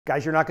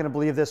Guys, you're not going to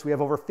believe this. We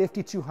have over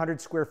 5,200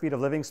 square feet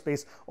of living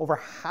space, over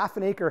half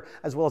an acre,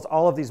 as well as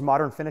all of these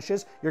modern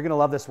finishes. You're going to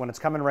love this one. It's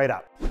coming right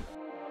up.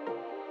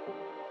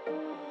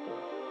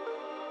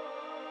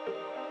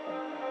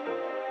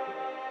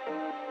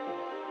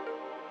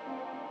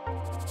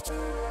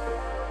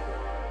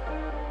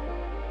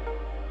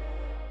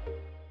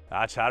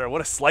 Chatter,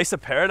 what a slice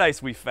of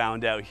paradise we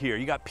found out here.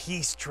 You got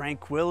peace,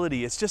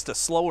 tranquility. It's just a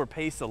slower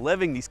pace of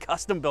living, these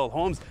custom built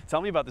homes.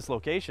 Tell me about this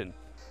location.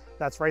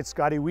 That's right,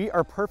 Scotty. We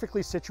are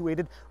perfectly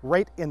situated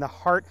right in the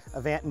heart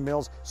of Anten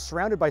Mills,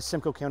 surrounded by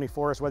Simcoe County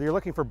Forest. Whether you're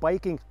looking for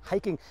biking,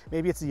 hiking,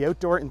 maybe it's the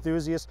outdoor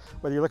enthusiast,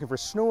 whether you're looking for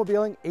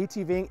snowmobiling,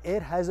 ATVing,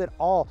 it has it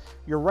all.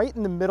 You're right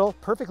in the middle,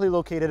 perfectly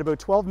located, about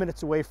 12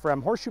 minutes away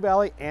from Horseshoe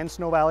Valley and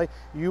Snow Valley.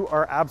 You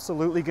are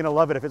absolutely gonna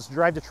love it. If it's a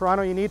drive to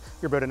Toronto you need,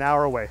 you're about an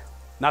hour away.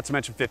 Not to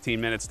mention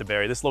 15 minutes to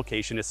Barrie. This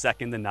location is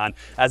second to none.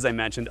 As I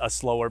mentioned, a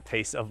slower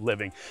pace of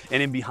living.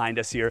 And in behind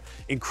us here,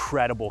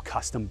 incredible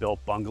custom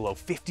built bungalow,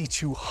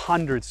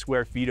 5,200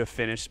 square feet of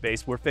finished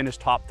space. We're finished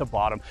top to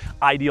bottom.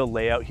 Ideal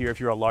layout here if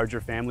you're a larger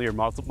family or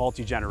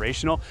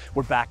multi-generational.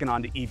 We're backing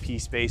onto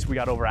EP space. We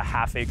got over a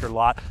half-acre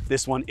lot.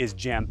 This one is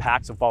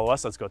jam-packed, so follow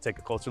us. Let's go take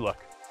a closer look.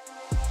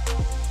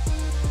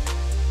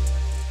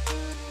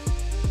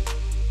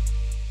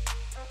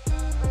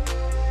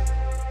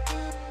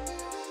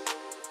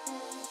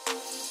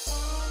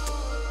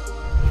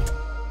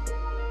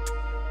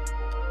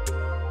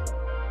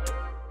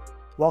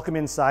 Welcome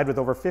inside. With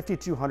over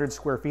 5,200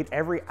 square feet,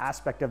 every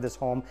aspect of this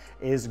home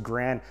is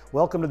grand.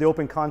 Welcome to the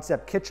open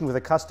concept kitchen with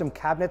a custom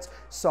cabinets,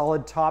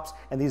 solid tops,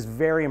 and these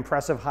very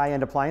impressive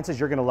high-end appliances.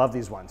 You're gonna love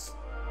these ones.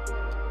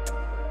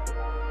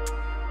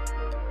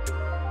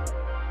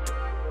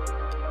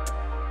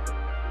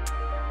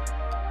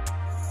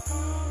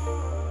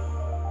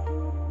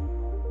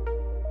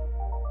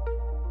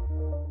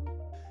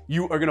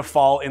 You are gonna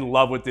fall in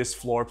love with this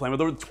floor plan. With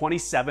over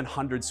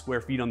 2,700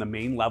 square feet on the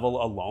main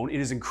level alone,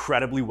 it is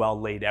incredibly well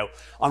laid out.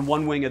 On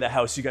one wing of the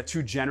house, you got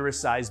two generous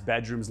sized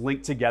bedrooms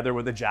linked together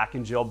with a Jack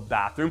and Jill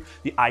bathroom,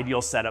 the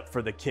ideal setup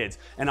for the kids.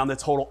 And on the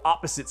total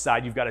opposite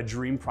side, you've got a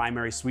dream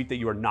primary suite that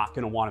you are not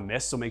gonna wanna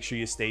miss, so make sure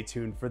you stay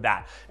tuned for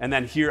that. And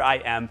then here I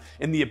am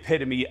in the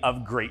epitome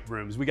of great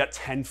rooms. We got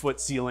 10-foot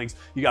ceilings,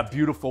 you got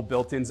beautiful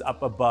built-ins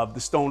up above,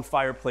 the stone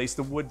fireplace,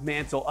 the wood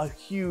mantle, a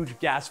huge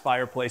gas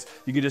fireplace.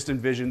 You can just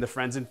envision the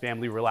friends and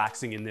family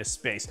relaxing in this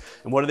space.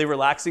 And what are they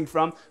relaxing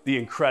from? The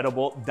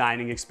incredible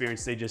dining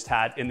experience they just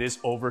had in this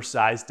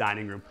oversized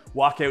dining room.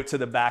 Walk out to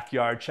the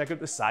backyard, check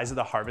out the size of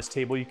the harvest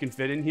table you can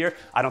fit in here.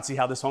 I don't see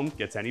how this home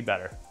gets any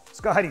better.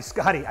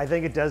 Scotty, I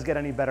think it does get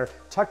any better.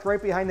 Tucked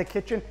right behind the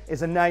kitchen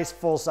is a nice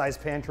full-size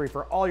pantry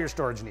for all your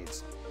storage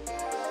needs.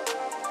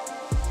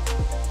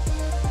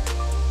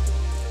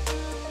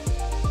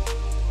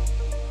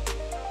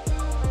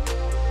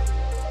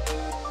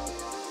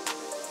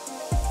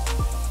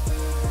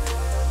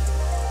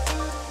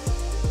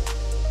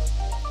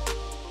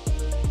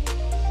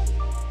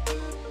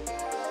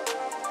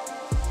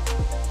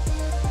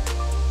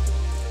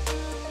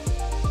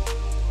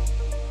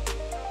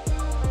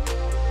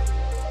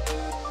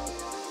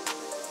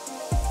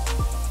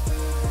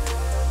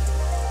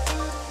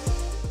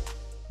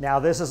 Now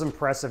this is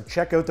impressive.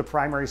 Check out the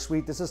primary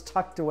suite. This is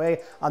tucked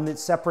away on the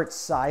separate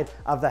side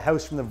of the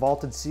house, from the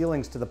vaulted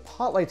ceilings to the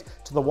pot lights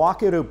to the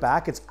walkout out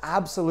back. It's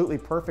absolutely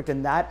perfect,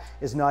 and that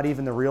is not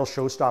even the real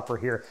showstopper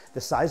here.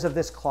 The size of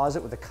this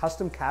closet with the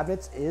custom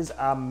cabinets is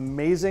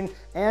amazing,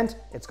 and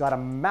it's got a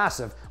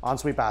massive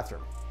ensuite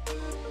bathroom.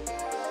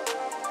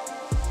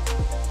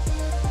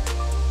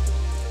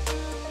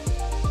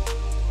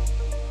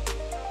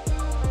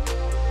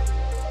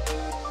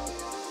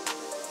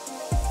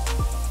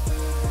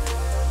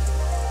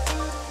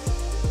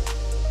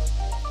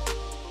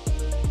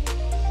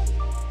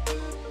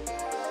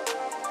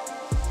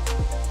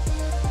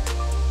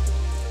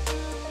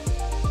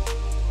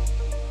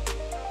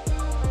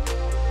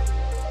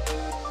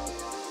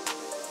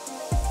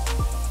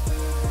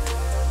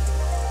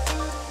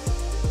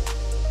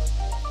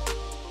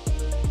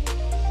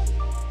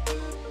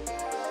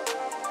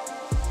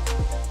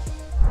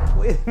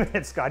 Wait a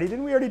minute, Scotty,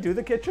 didn't we already do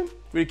the kitchen?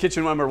 We did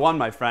kitchen number 1,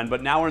 my friend,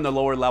 but now we're in the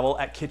lower level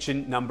at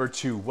kitchen number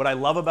 2. What I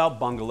love about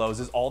bungalows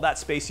is all that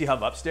space you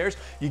have upstairs,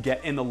 you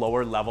get in the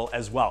lower level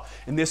as well.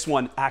 And this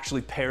one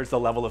actually pairs the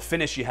level of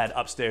finish you had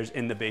upstairs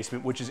in the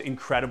basement, which is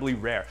incredibly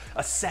rare.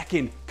 A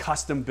second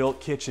custom built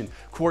kitchen,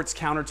 quartz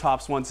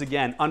countertops once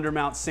again,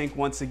 undermount sink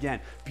once again,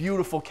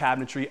 beautiful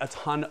cabinetry, a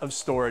ton of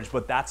storage,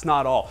 but that's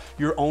not all.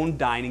 Your own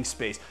dining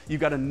space.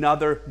 You've got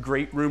another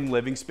great room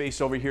living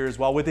space over here as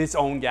well, with its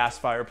own gas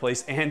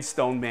fireplace and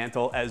stone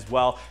mantle, as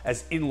well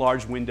as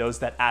enlarged windows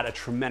that add a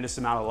tremendous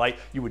amount of light.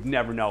 You would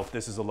never know if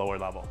this is a lower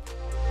level.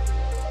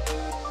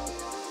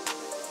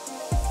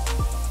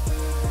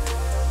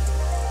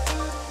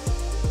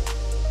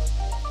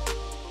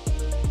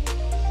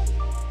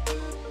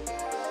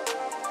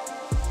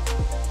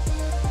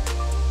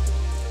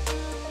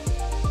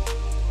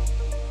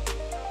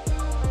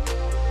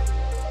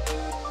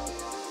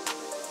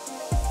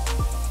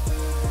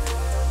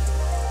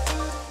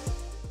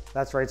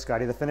 That's right,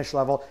 Scotty. The finish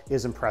level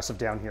is impressive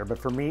down here, but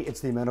for me,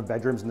 it's the amount of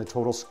bedrooms and the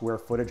total square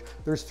footage.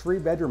 There's 3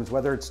 bedrooms,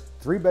 whether it's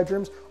 3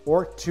 bedrooms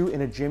or 2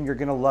 in a gym, you're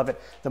gonna love it.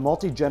 The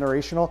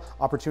multi-generational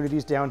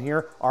opportunities down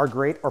here are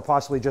great, or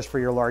possibly just for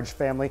your large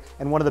family.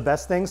 And one of the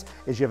best things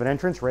is you have an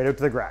entrance right out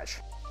to the garage.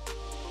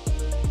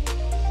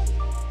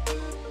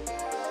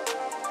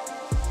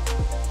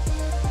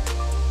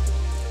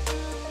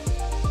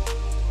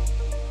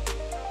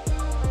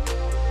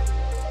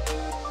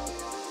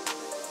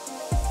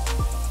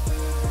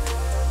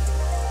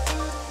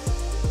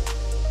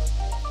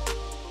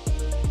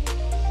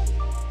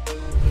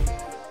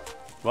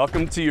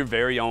 Welcome to your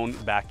very own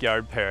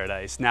backyard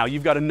paradise. Now,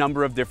 you've got a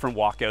number of different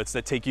walkouts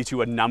that take you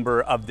to a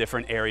number of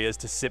different areas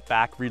to sit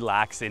back,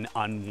 relax, and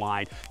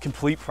unwind.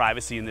 Complete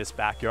privacy in this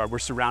backyard. We're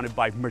surrounded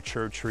by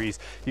mature trees.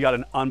 You got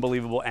an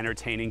unbelievable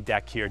entertaining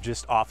deck here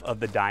just off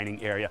of the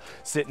dining area.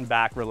 Sitting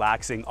back,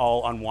 relaxing,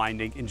 all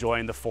unwinding,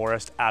 enjoying the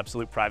forest.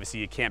 Absolute privacy.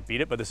 You can't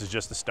beat it, but this is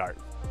just the start.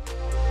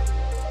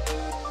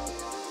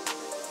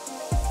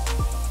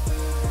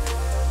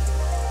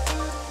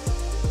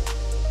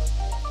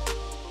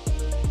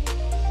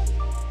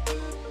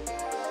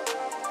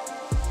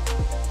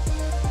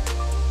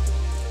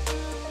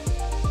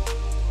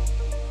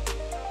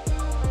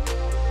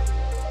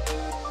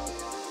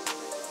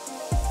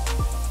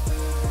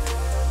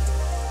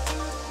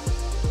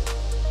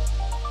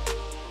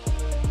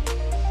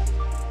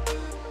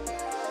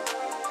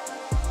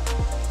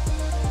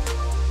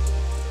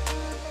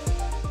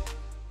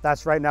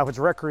 That's right. Now, if it's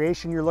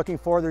recreation you're looking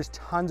for, there's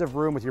tons of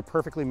room with your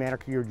perfectly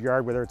manicured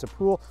yard, whether it's a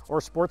pool or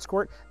a sports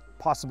court.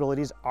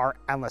 Possibilities are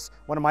endless.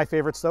 One of my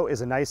favorites, though,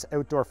 is a nice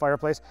outdoor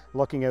fireplace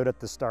looking out at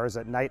the stars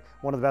at night.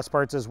 One of the best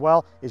parts as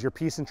well is your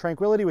peace and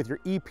tranquility with your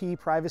EP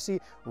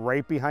privacy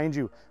right behind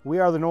you. We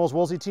are the Knowles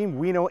Woolsey team.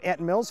 We know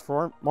Anten Mills.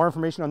 For more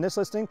information on this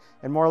listing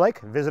and more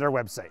like, visit our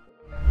website.